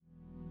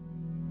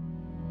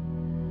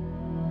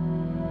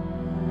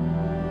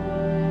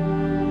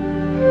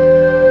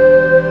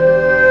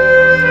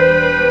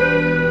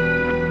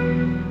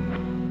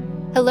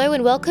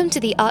Welcome to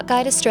the Art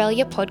Guide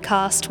Australia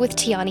podcast with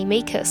Tiani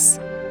Mikas.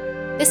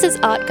 This is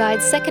Art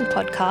Guide's second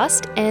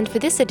podcast, and for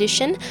this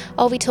edition,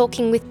 I'll be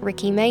talking with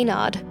Ricky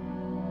Maynard.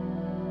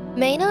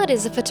 Maynard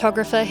is a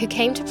photographer who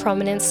came to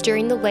prominence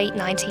during the late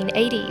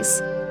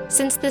 1980s.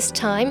 Since this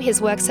time,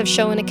 his works have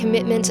shown a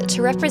commitment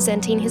to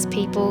representing his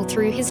people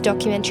through his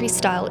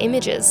documentary-style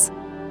images.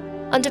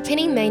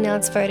 Underpinning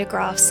Maynard's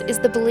photographs is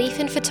the belief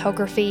in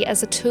photography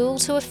as a tool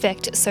to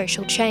effect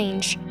social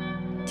change.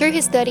 Through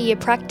his 30-year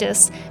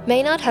practice,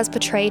 Maynard has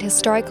portrayed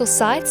historical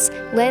sites,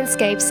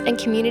 landscapes and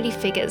community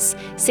figures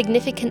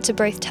significant to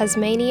both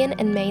Tasmanian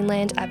and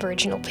mainland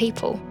Aboriginal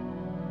people.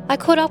 I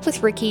caught up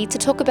with Ricky to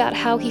talk about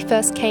how he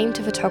first came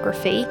to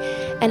photography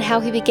and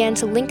how he began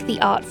to link the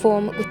art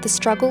form with the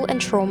struggle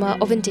and trauma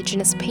of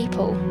Indigenous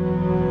people.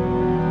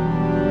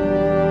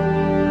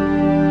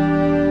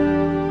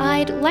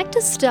 I'd like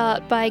to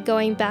start by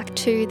going back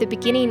to the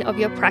beginning of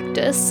your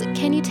practice.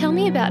 Can you tell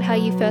me about how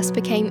you first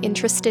became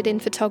interested in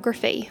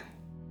photography?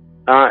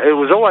 It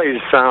was always,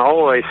 I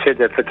always said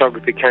that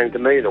photography came to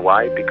me in a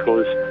way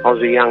because I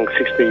was a young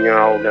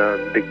 16-year-old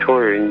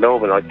Victoria in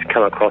Melbourne. I'd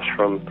come across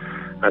from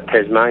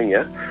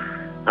Tasmania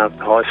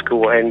after high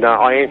school, and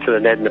I answered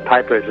an ad in the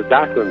paper as a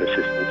darkroom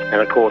assistant. And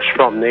of course,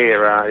 from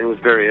there, it was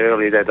very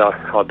early that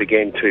I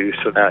began to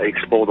sort of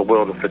explore the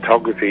world of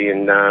photography,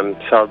 and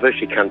so I've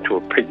actually come to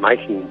a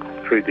printmaking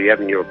through the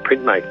avenue of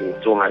printmaking. I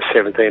was almost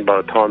 17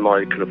 by the time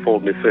I could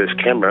afford my first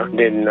camera.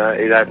 Then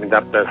it opened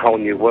up that whole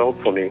new world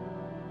for me.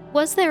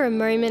 Was there a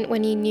moment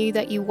when you knew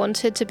that you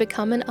wanted to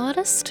become an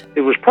artist?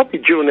 It was probably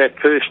during that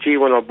first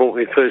year when I bought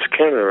my first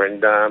camera,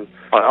 and I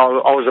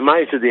was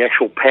amazed at the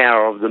actual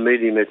power of the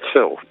medium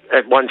itself.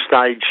 At one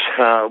stage,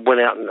 went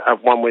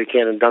out one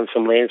weekend and done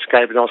some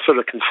landscape, and I sort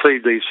of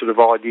conceived these sort of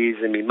ideas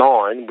in my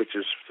mind, which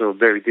is sort of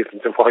very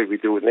different to the way we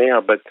do it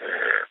now, but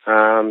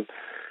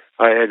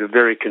I had a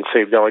very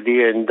conceived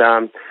idea, and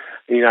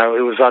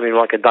it was only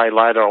like a day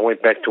later I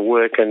went back to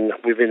work, and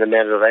within a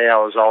matter of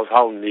hours I was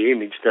holding the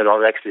image that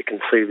I'd actually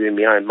conceived in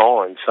my own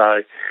mind.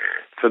 So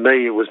for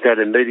me it was that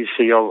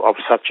immediacy of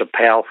such a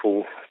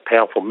powerful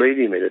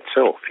medium in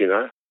itself,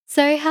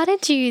 So how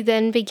did you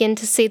then begin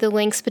to see the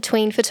links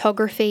between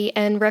photography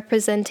and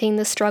representing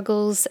the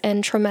struggles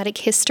and traumatic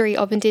history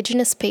of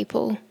Indigenous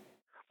people?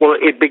 Well,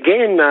 it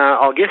began,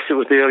 I guess it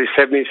was the early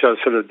 70s, so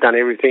I'd sort of done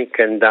everything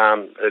and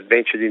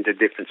ventured into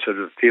different sort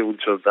of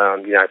fields of,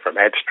 from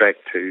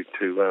abstract to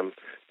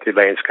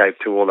landscape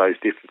to all those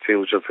different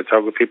fields of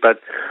photography. But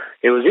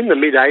it was in the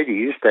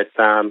mid-80s that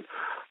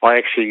I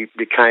actually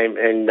became,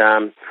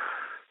 and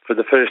for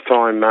the first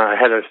time,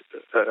 had a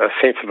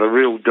sense of a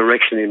real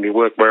direction in my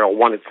work where I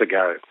wanted to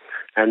go.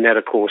 And that,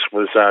 of course,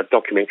 was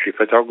documentary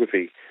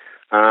photography.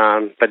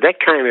 But that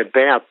came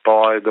about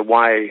by the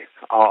way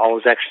I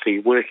was actually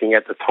working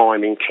at the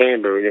time in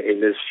Canberra in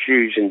this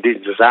huge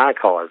Indigenous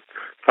archive,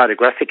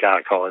 photographic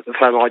archive.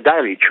 So my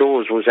daily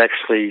chores was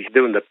actually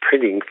doing the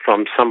printing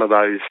from some of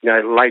those,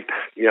 late,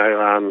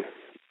 19th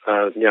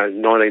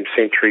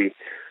century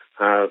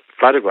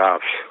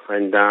photographs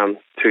and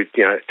to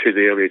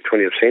the early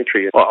 20th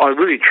century. I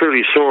really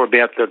truly saw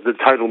about the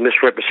total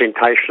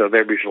misrepresentation of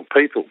Aboriginal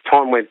people.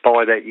 Time went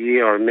by that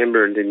year, I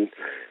remember, and then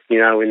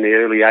in the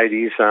early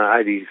 80s,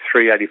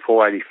 83,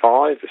 84,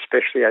 85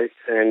 especially,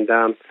 and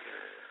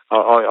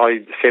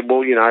I said,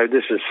 well,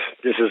 this is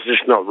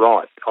just not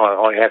right.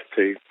 I have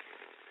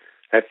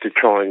to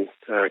try and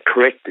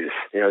correct this,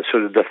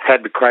 sort of the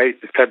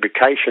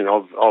fabrication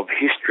of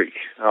history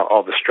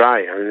of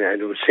Australia,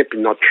 and it was simply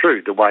not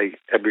true the way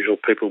Aboriginal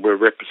people were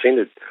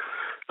represented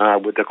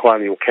with the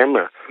colonial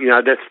camera.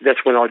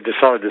 That's when I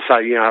decided to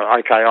say,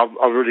 okay,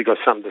 I've really got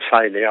something to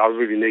say now. I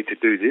really need to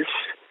do this.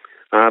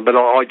 But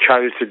I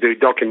chose to do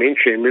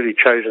documentary and really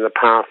chosen the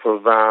path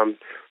of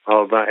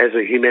as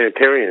a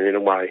humanitarian in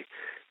a way,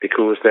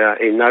 because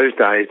in those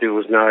days there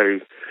was no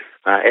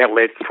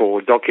outlet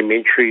for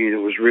documentary.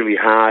 It was really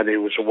hard. It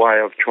was a way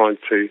of trying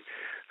to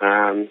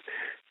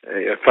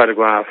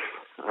photograph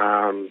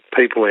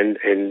people and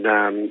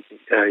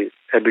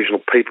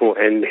Aboriginal people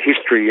and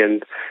history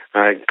and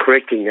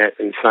correcting that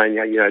and saying,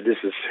 this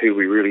is who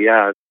we really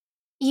are.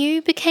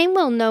 You became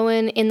well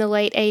known in the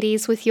late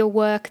 80s with your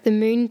work, The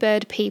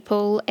Moonbird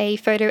People, a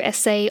photo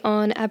essay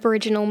on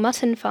Aboriginal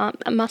mutton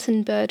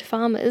bird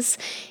farmers.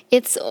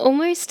 It's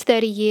almost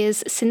 30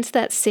 years since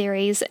that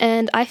series,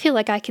 and I feel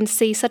like I can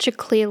see such a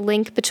clear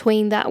link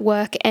between that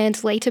work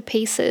and later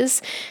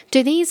pieces.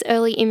 Do these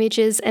early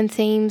images and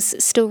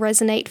themes still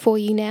resonate for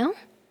you now?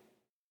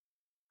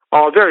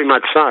 Oh, very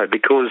much so,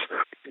 because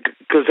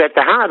at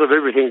the heart of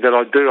everything that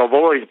I do, I've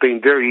always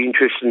been very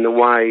interested in the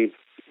way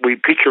we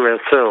picture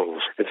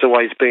ourselves. It's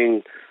always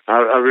been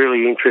a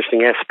really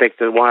interesting aspect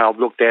of the way I've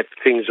looked at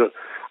things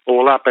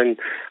all up. And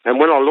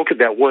when I look at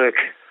that work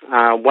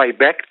way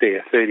back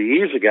there 30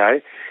 years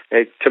ago,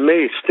 to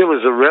me it's still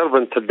as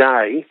relevant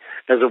today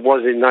as it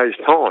was in those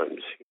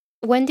times.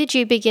 When did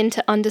you begin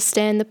to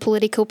understand the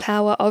political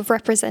power of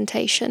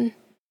representation?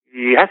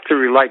 You have to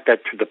relate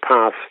that to the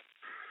past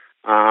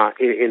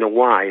in a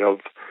way of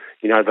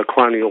the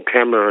colonial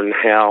camera and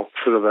how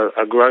sort of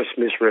a gross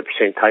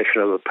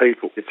misrepresentation of the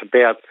people. It's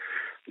about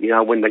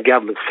when the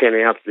government sent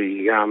out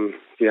the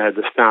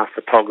staff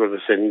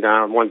photographers and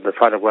wanted to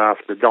photograph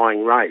the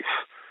dying race.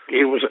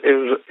 It was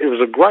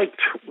a great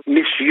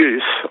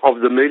misuse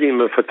of the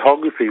medium of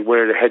photography,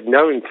 where it had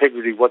no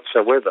integrity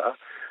whatsoever,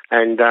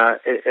 and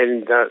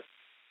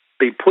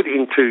be put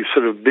into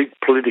sort of big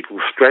political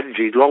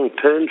strategy,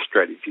 long-term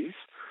strategies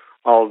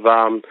of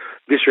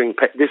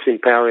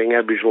disempowering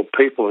Aboriginal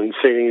people and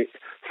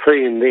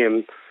seeing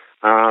them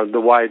the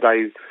way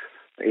they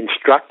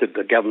instructed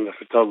the government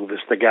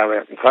photographers to go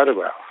out and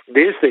photograph.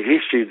 There's the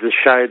history to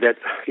show that,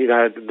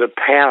 the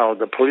power,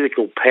 the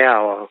political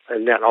power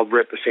and that of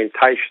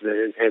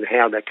representation and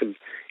how that can,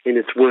 in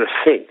its worst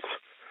sense.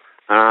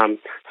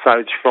 So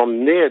it's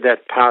from there,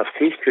 that past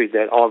history,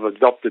 that I've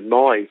adopted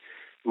my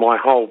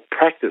whole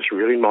practice,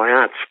 really, my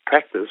arts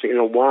practice, in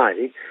a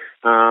way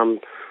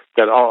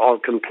that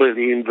I've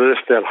completely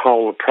inversed that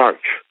whole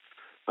approach.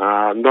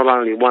 Not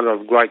only one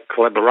of great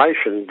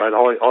collaboration, but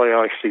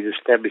I actually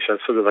established a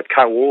sort of a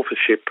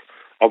co-authorship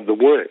of the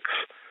works,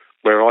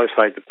 where I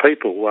say to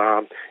people,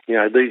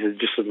 these are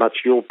just as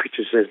much your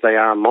pictures as they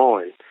are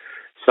mine.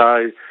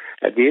 So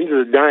at the end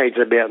of the day, it's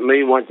about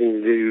me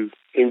wanting to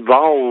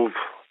involve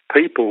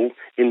people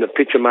in the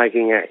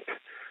picture-making act.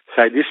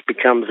 So this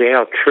becomes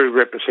our true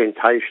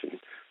representation.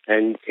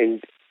 And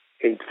in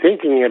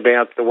thinking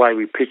about the way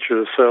we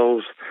picture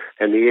ourselves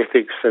and the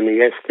ethics and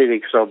the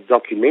aesthetics of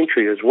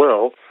documentary as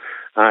well,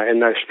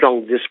 and those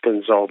strong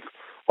disciplines of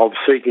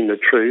seeking the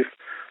truth,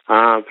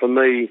 for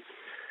me,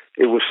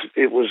 it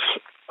was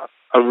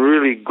a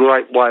really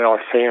great way I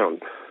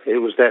found. It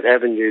was that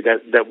avenue,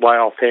 that way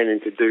I found him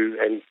to do,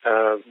 and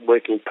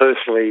working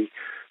personally,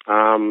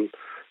 in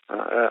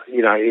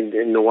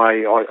the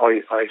way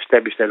I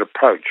established that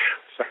approach.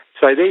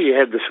 So there you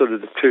have the sort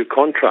of the two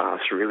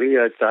contrasts, really,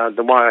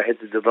 the way I had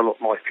to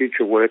develop my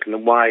future work and the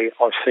way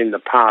I've seen the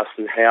past,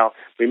 and how,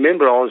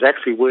 remember, I was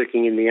actually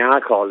working in the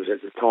archives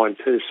at the time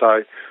too,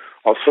 so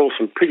I saw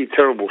some pretty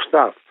terrible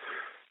stuff,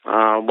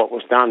 what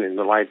was done in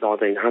the late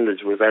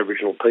 1900s with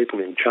Aboriginal people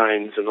in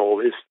chains and all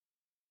this.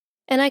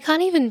 And I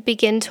can't even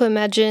begin to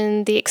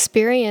imagine the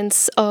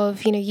experience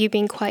of, you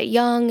being quite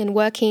young and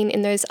working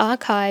in those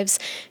archives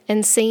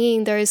and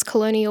seeing those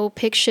colonial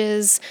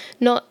pictures,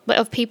 not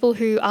of people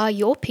who are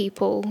your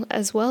people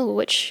as well,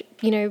 which,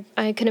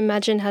 I can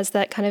imagine has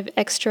that kind of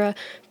extra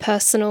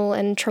personal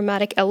and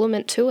traumatic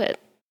element to it.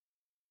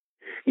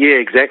 Yeah,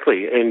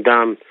 exactly. And,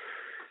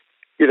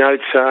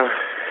 it's,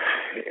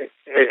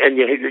 and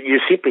you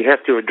simply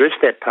have to address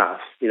that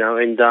past,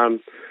 and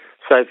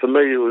so for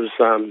me it was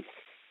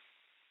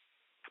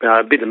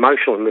a bit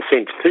emotional in the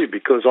sense too,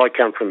 because I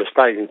come from a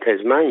state in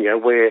Tasmania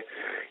where,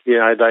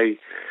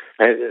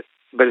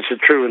 but it's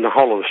true in the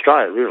whole of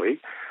Australia really,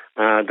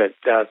 that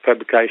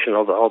fabrication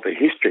of the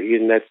history,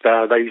 in that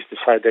they used to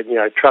say that,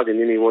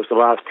 Truganini was the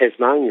last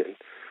Tasmanian,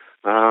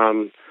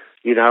 and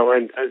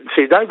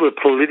see, they were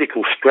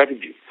political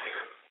strategies,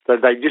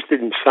 that they just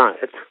didn't say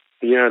it,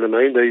 you know what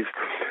I mean?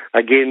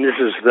 This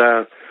is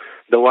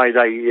the way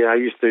they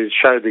used to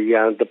show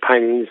the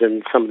paintings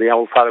and some of the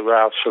old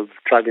photographs of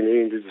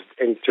Truganini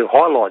and to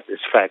highlight this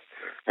fact.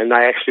 And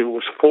they actually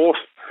was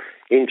forced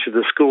into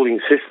the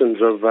schooling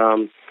systems of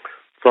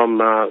from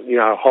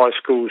high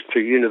schools to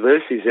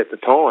universities at the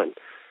time,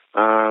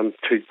 and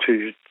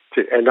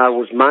I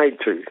was made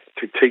to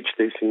teach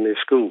this in their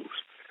schools,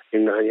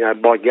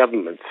 by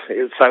governments. So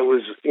it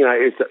was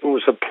it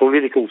was a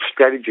political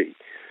strategy.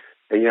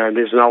 And,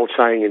 there's an old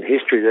saying in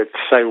history that's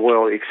so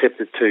well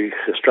accepted to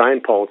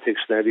Australian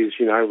politics, and that is,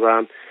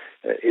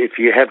 if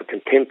you have a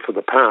contempt for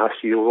the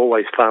past, you'll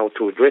always fail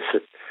to address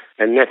it.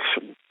 And that's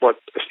what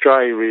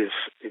Australia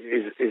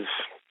is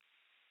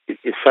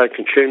so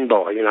consumed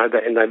by,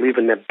 and they live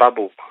in that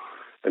bubble,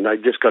 and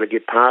they've just got to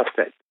get past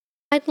that.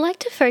 I'd like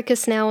to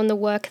focus now on the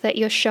work that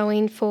you're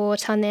showing for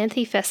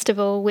Tarnanthi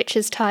Festival, which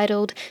is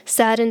titled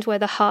Saddened Were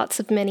the Hearts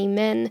of Many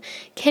Men.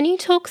 Can you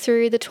talk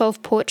through the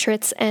 12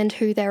 portraits and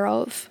who they're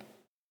of?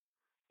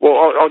 Well,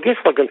 I guess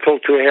I can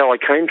talk to how I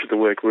came to the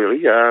work,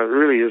 really.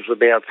 Really, it was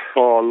about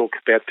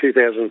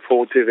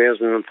 2004,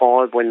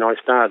 2005, when I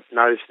started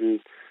noticing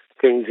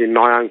things in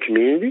my own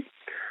community,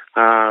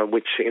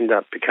 which ended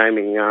up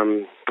becoming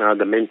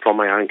the men from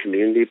my own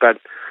community.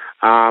 But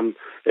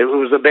it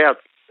was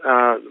about,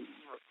 all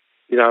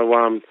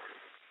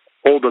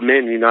the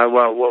men,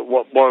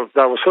 what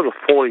they were sort of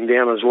falling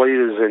down as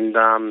leaders,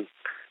 and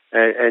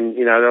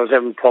they was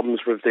having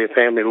problems with their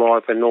family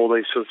life and all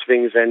these sorts of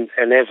things. And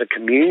as a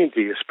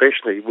community,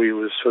 especially, we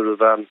were sort of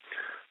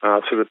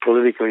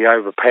politically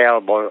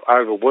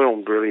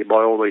overwhelmed really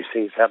by all these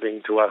things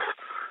happening to us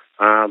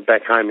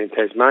back home in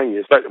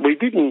Tasmania. But I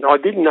didn't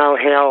know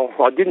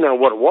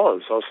what it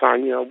was. I was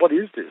saying, what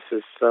is this?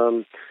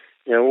 It's,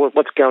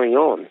 what's going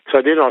on?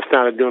 So then I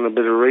started doing a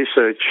bit of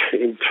research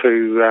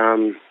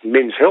into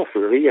men's health,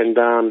 really, and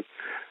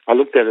I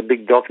looked at a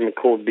big document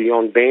called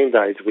Beyond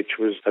Band-Aids, which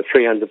was a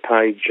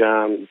 300-page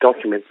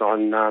document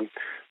on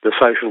the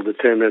social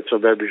determinants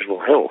of Aboriginal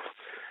health.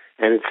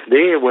 And it's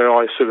there where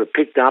I sort of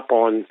picked up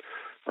on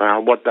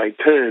what they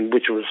termed,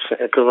 which was,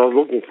 because I was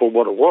looking for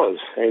what it was.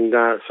 And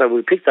so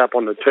we picked up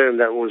on the term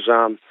that was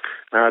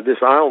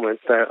this ailment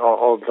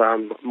of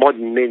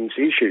modern men's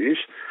issues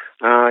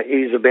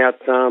is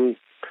about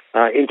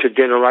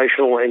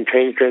intergenerational and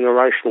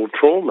transgenerational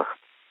trauma.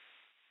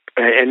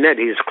 And that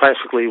is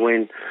classically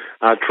when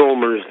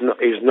trauma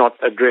is not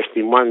addressed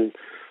in one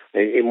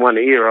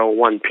era or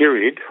one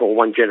period or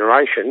one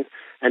generation,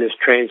 and is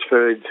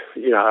transferred,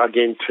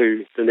 again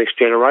to the next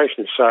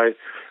generation. So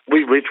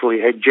we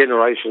literally had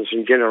generations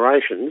and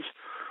generations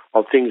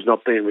of things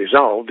not being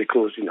resolved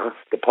because,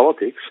 the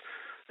politics,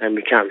 and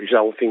we can't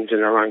resolve things in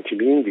our own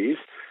communities.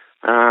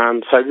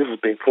 So this has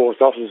been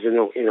forced off us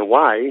in a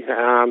way.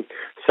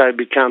 So it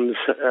becomes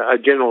a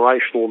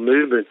generational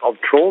movement of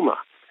trauma.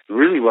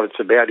 Really what it's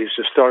about is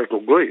historical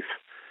grief,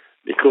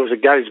 because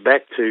it goes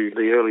back to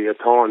the earlier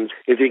times.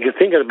 If you can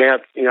think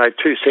about,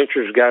 2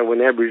 centuries ago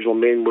when Aboriginal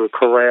men were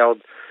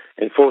corralled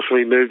and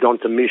forcibly moved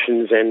onto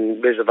missions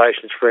and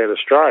reservations throughout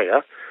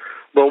Australia,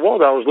 well, while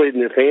they was leading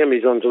their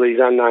families onto these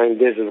unknown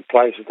desert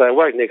places, they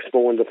woke next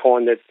morning to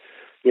find that,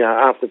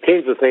 after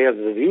tens of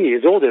thousands of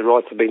years, all their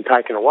rights have been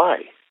taken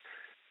away.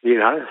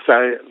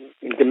 So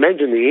you can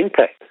imagine the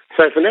impact.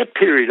 So from that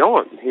period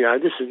on,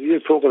 you're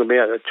talking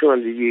about a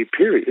 200-year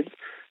period.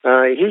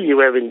 Here you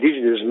have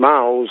Indigenous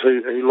males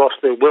who lost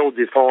their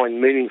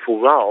well-defined, meaningful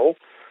role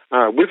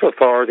with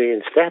authority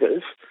and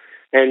status,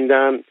 and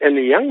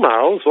the young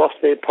males lost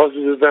their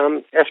positive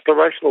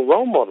aspirational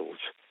role models.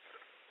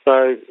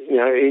 So,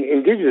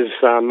 Indigenous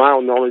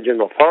male knowledge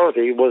and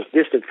authority was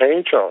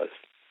disenfranchised.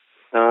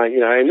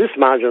 And this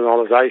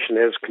marginalisation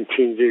has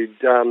continued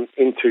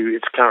into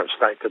its current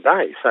state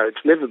today. So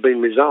it's never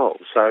been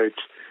resolved. So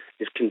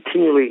it's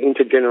continually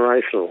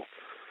intergenerational.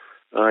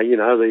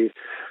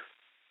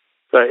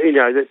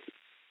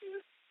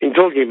 In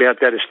talking about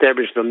that,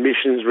 establishment of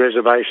missions,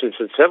 reservations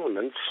and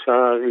settlements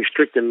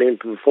restricted men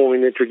from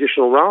performing their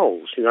traditional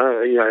roles,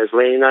 as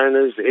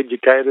landowners,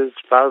 educators,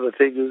 father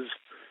figures,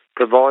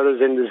 providers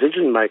and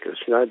decision makers,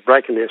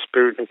 breaking their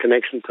spirit and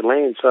connection to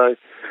land. So,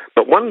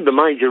 but one of the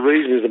major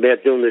reasons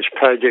about doing this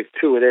project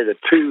too, it had a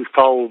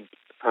twofold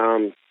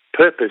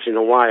purpose in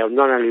a way of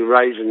not only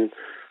raising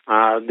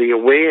the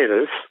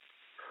awareness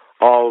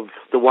of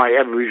the way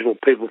Aboriginal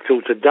people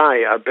feel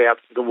today about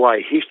the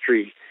way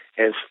history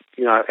has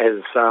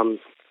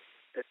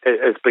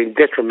been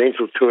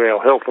detrimental to our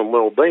health and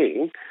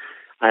well-being,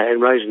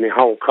 and raising the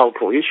whole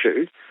cultural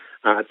issue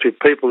to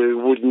people who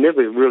would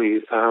never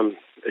really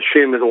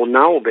assume it or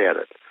know about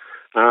it.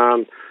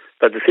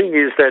 But the thing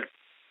is that,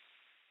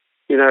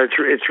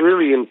 it's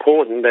really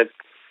important that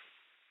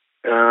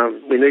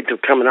we need to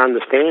come and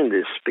understand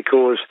this,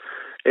 because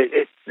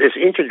this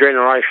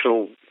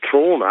intergenerational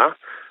trauma,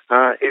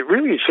 it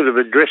really sort of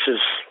addresses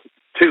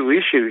 2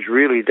 issues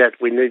really that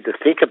we need to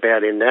think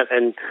about in that.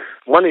 And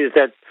one is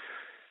that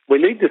we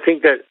need to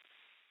think that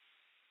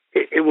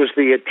it was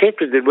the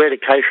attempted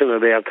eradication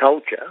of our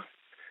culture,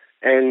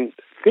 and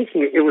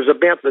thinking it was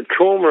about the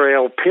trauma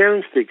our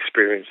parents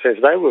experienced as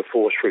they were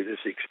forced through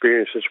this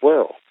experience as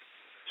well.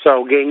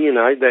 So again,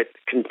 that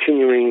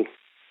continuing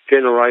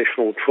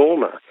generational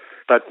trauma.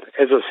 But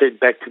as I said,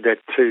 back to that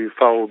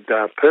twofold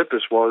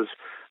purpose was,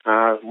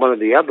 one of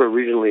the other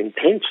original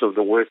intents of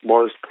the work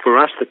was for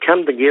us to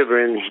come together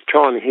and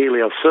try and heal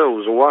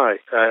ourselves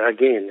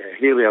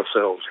heal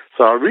ourselves.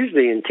 So I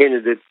originally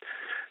intended it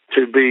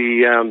to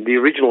be the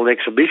original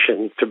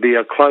exhibition, to be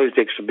a closed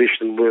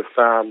exhibition with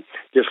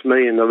just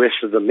me and the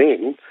rest of the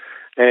men.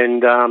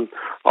 And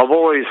I've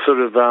always sort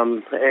of,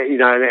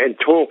 and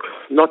talk,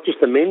 not just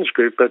the men's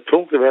group, but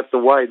talk about the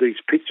way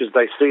these pictures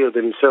they see of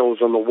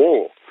themselves on the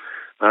wall.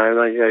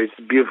 It's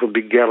beautiful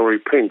big gallery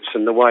prints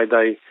and the way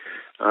they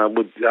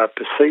would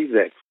perceive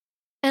that.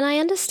 And I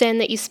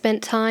understand that you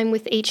spent time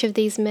with each of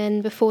these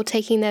men before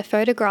taking their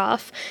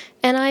photograph,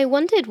 and I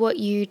wondered what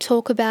you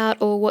talk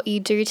about or what you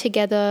do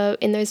together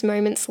in those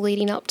moments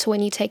leading up to when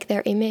you take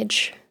their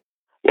image.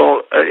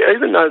 Well,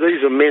 even though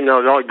these are men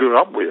that I grew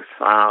up with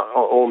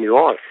all my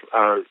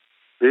life,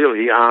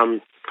 really,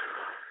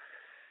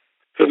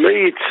 for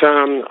me it's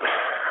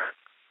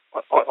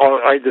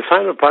I the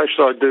same approach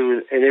that I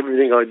do in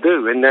everything I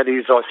do, and that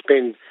is I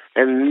spend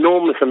an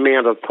enormous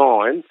amount of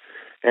time,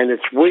 and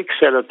it's weeks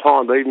at a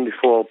time, even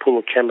before I pull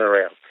a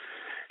camera out.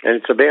 And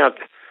it's about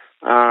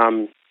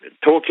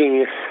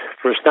talking.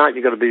 For a start,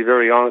 you've got to be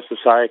very honest to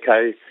say,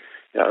 okay,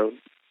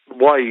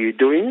 why are you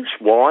doing this?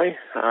 Why?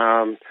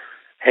 How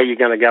are you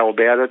going to go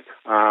about it?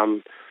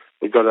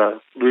 We've got to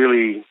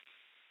really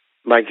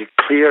make it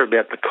clear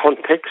about the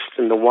context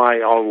and the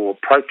way I will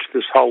approach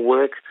this whole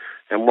work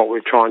and what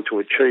we're trying to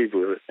achieve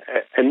with it.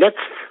 And that's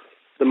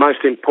the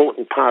most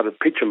important part of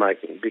picture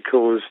making,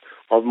 because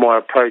of my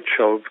approach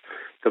of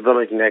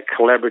developing that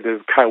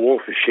collaborative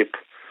co-authorship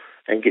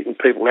and getting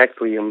people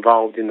actively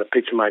involved in the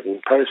picture-making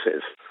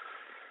process.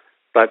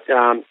 But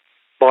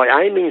by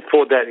aiming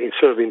for that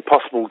sort of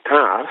impossible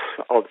task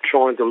of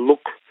trying to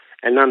look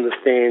and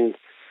understand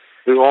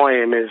who I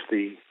am as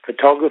the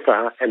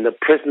photographer and the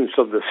presence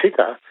of the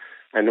sitter,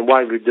 and the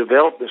way we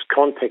develop this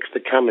context to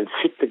come and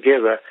sit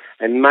together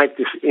and make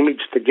this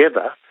image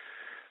together,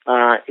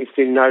 it's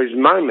in those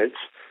moments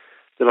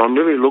that I'm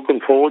really looking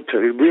forward to,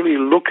 really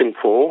looking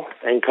for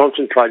and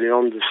concentrating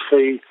on to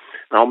see.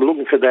 I'm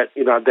looking for that,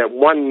 that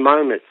one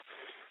moment.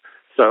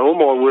 So all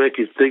my work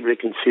is deeply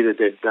considered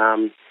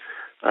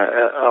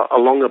a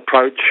long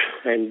approach,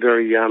 and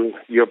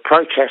your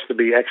approach has to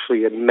be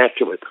actually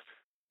immaculate.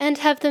 And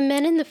have the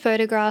men in the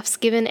photographs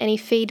given any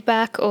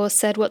feedback or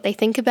said what they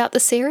think about the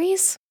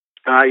series?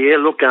 Yeah,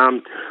 look,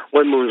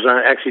 when we was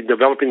actually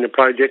developing the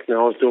project, and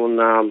I was doing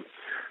a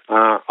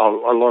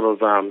lot of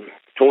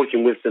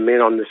talking with the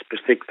men on this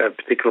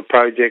particular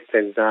project,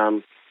 and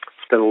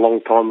spent a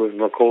long time with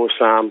them, of course.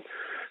 So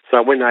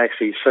when they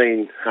actually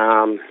seen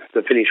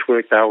the finished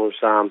work, they was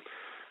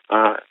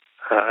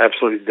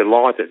absolutely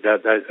delighted.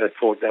 They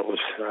thought that was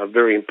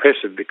very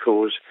impressive,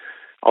 because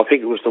I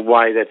think it was the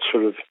way that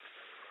sort of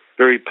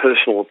very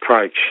personal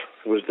approach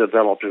was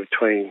developed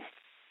between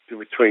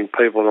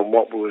people and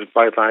what we was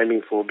both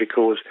aiming for.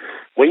 Because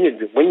when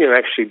you're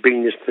actually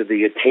bringing this to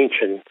the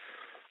attention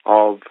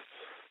of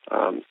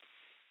a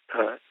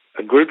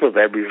group of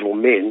Aboriginal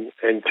men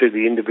and to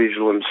the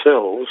individual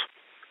themselves,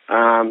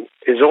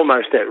 is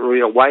almost that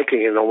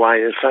reawakening in a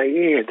way, and say,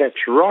 yeah,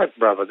 that's right,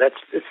 brother, this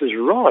is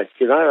right,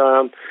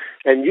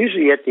 and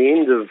usually at the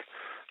end of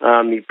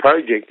the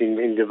project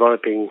in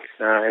developing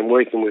and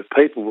working with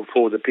people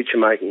before the picture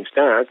making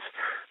starts,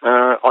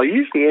 I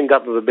usually end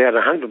up with about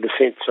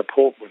 100%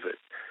 support with it.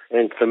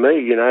 And for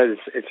me,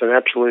 it's an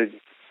absolute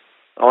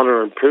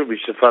honour and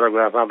privilege to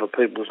photograph other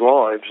people's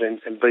lives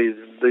and be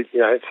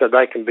so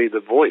they can be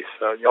the voice.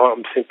 So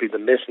I'm simply the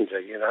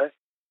messenger,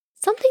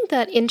 Something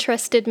that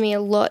interested me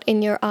a lot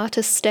in your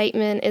artist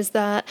statement is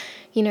that,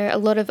 a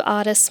lot of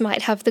artists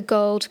might have the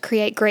goal to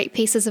create great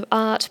pieces of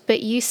art,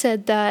 but you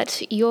said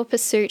that your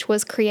pursuit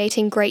was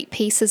creating great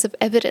pieces of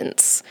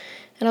evidence.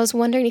 And I was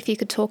wondering if you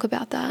could talk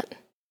about that.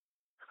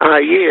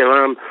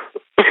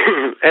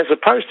 As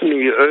opposed to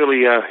the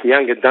earlier,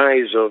 younger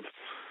days of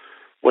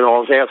when I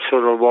was out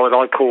sort of what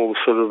I call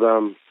sort of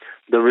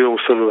the real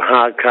sort of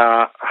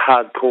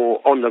hardcore,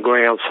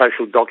 on-the-ground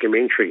social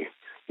documentary,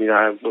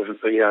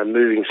 with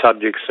moving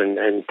subjects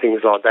and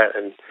things like that,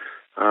 and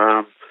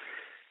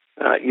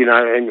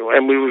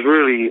and we was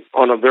really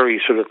on a very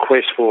sort of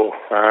quest for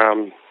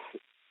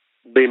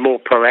being more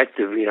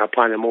proactive,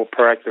 playing a more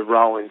proactive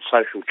role in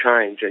social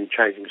change and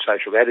changing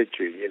social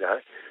attitude,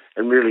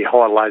 and really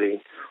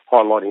highlighting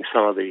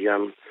some of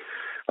the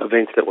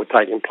events that were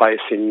taking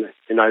place in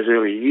those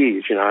early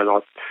years, and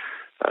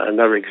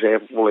another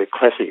example, a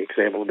classic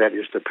example of that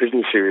is the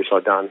prison series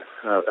I've done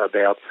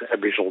about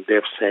Aboriginal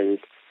deaths and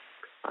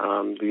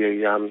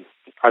the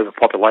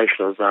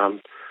overpopulation of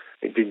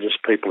Indigenous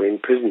people in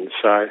prison.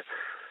 So,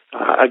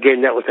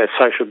 again, that was that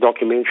social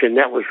documentary, and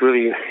that was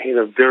really in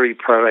a very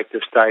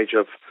proactive stage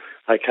of,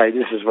 okay,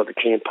 this is what the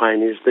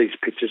campaign is. These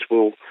pictures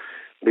we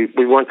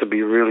want to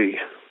be really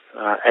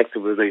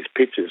active with these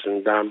pictures.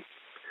 And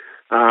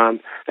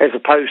as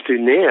opposed to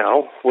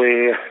now,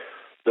 where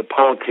the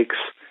politics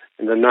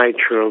and the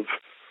nature of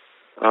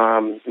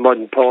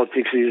modern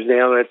politics is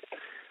now that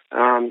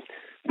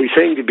we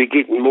seem to be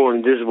getting more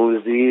invisible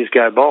as the years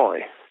go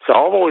by. So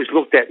I've always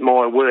looked at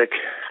my work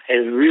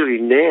as really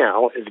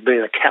now as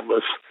being a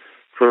catalyst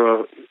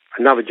for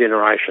another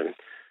generation.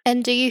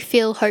 And do you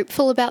feel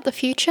hopeful about the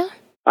future?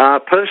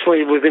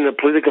 Personally, within a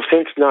political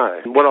sense,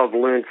 no. What I've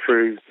learned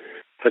through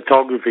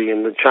photography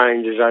and the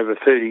changes over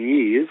 30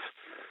 years,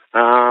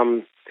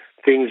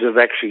 things have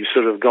actually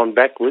sort of gone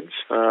backwards.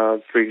 For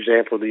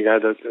example,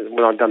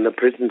 when I've done the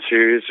prison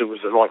series, it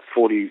was like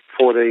 14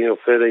 or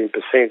 13%.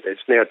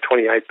 It's now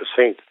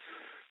 28%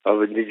 of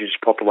Indigenous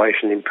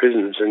population in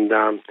prisons, and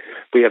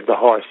we have the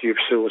highest youth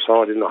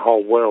suicide in the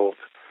whole world.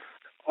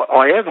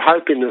 I have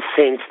hope in the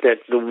sense that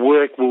the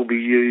work will be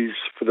used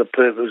for the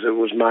purpose it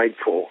was made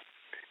for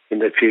in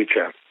the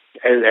future,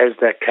 as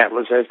that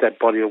catalyst, as that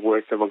body of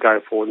work that will go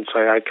forward and say,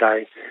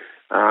 okay,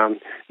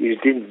 you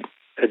didn't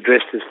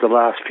address this the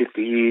last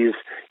 50 years,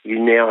 you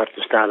now have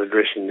to start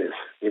addressing this,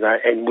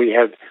 and we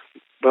have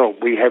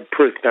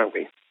proof, don't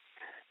we?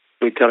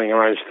 We're telling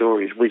our own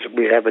stories. We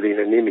have it in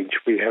an image.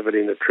 We have it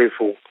in a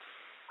truthful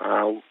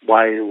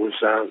way it was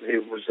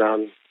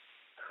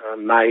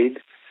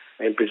made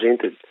and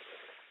presented.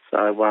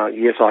 So,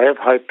 yes, I have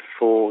hope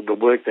for the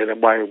work that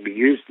way will be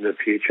used in the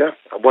future.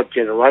 What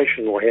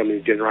generation or how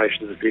many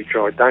generations in the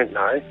future, I don't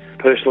know.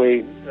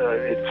 Personally,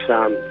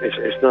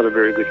 it's not a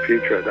very good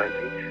future, I don't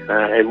think.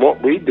 And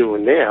what we're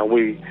doing now,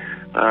 we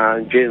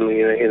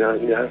generally in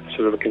a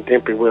sort of a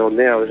contemporary world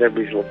now as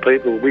Aboriginal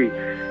people, we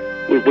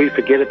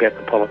forget about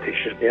the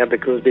politicians now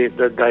because they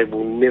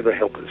will never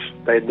help us.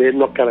 They're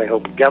not going to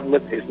help. The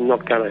government is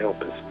not going to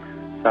help us.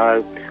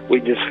 So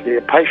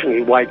they're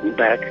patiently waiting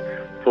back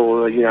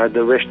for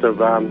the rest of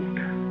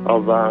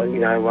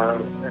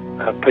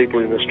people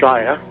in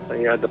Australia,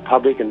 the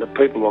public and the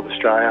people of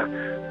Australia,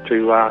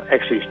 to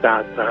actually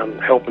start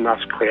helping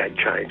us create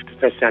change, because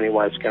that's the only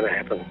way it's going to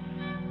happen.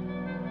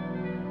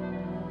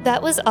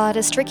 That was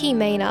artist Ricky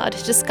Maynard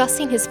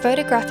discussing his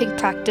photographic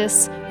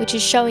practice, which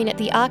is showing at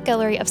the Art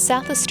Gallery of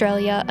South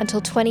Australia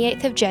until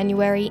 28th of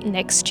January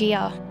next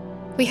year.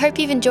 We hope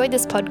you've enjoyed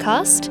this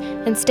podcast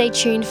and stay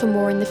tuned for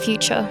more in the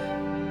future.